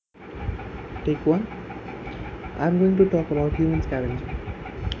Take 1. I'm going to talk about human scavenging.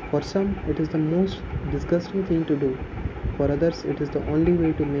 For some, it is the most disgusting thing to do. For others, it is the only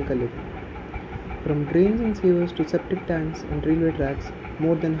way to make a living. From drains and sewers to septic tanks and railway tracks,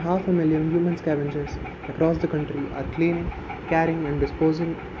 more than 500,000 human scavengers across the country are cleaning, carrying, and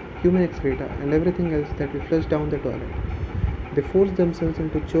disposing human excreta and everything else that we flush down the toilet. They force themselves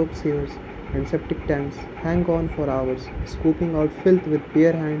into choked sewers and septic tanks, hang on for hours, scooping out filth with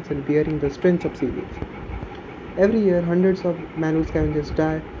bare hands and bearing the stench of sewage. Every year, hundreds of manual scavengers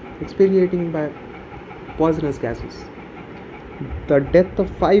die, expiating by poisonous gases. The death of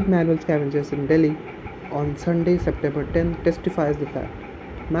 5 manual scavengers in Delhi on Sunday, September 10, testifies the fact.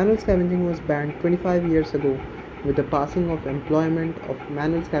 Manual scavenging was banned 25 years ago with the passing of Employment of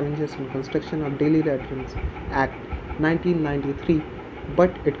Manual Scavengers in Construction of Daily Latrines Act 1993,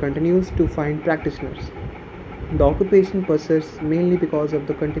 but it continues to find practitioners. The occupation persists mainly because of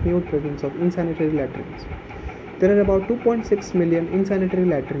the continued presence of insanitary latrines. There are about 2.6 million insanitary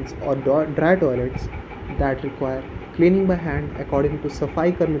latrines or dry toilets that require cleaning by hand, according to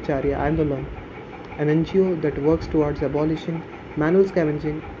Safai Karmachari Andolan, an NGO that works towards abolishing manual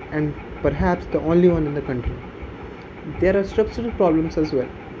scavenging and perhaps the only one in the country. There are structural problems as well,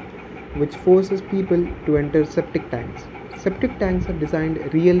 which forces people to enter septic tanks. Septic tanks are designed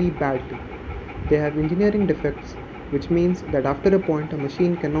really badly. They have engineering defects, which means that after a point a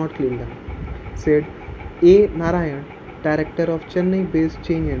machine cannot clean them, said A. Narayan, director of Chennai-based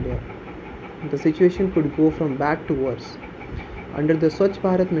Change India. The situation could go from bad to worse. Under the Swachh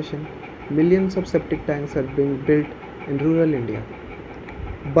Bharat mission, millions of septic tanks are being built in rural India.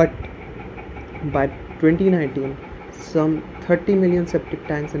 But by 2019, some 30 million septic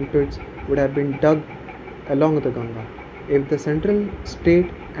tanks and pits would have been dug along the Ganga. If the central,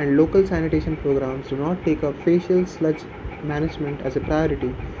 state, and local sanitation programs do not take up facial sludge management as a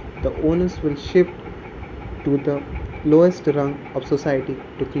priority, the onus will shift to the lowest rung of society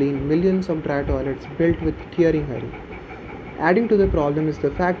to clean millions of dry toilets built with tearing hurry. Adding to the problem is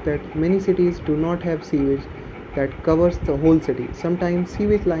the fact that many cities do not have sewage that covers the whole city. Sometimes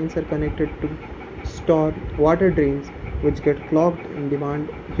sewage lines are connected to store water drains which get clogged and demand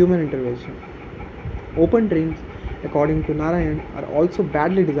human intervention. Open drains, according to Narayan, are also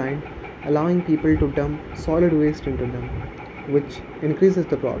badly designed, allowing people to dump solid waste into them, which increases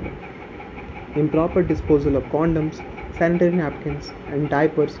the problem. Improper disposal of condoms, sanitary napkins, and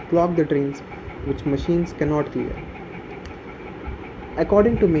diapers clog the drains, which machines cannot clear.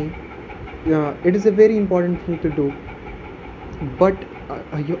 According to me, it is a very important thing to do, but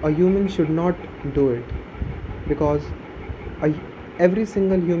a human should not do it because a, every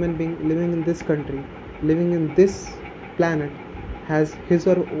single human being living in this country, living in this planet, has his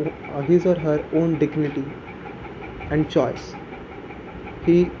or her own dignity and choice.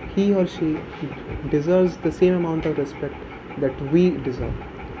 He or she deserves the same amount of respect that we deserve.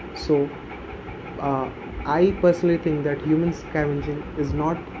 So, uh, I personally think that human scavenging is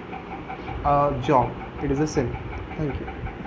not a job; it is a sin. Thank you.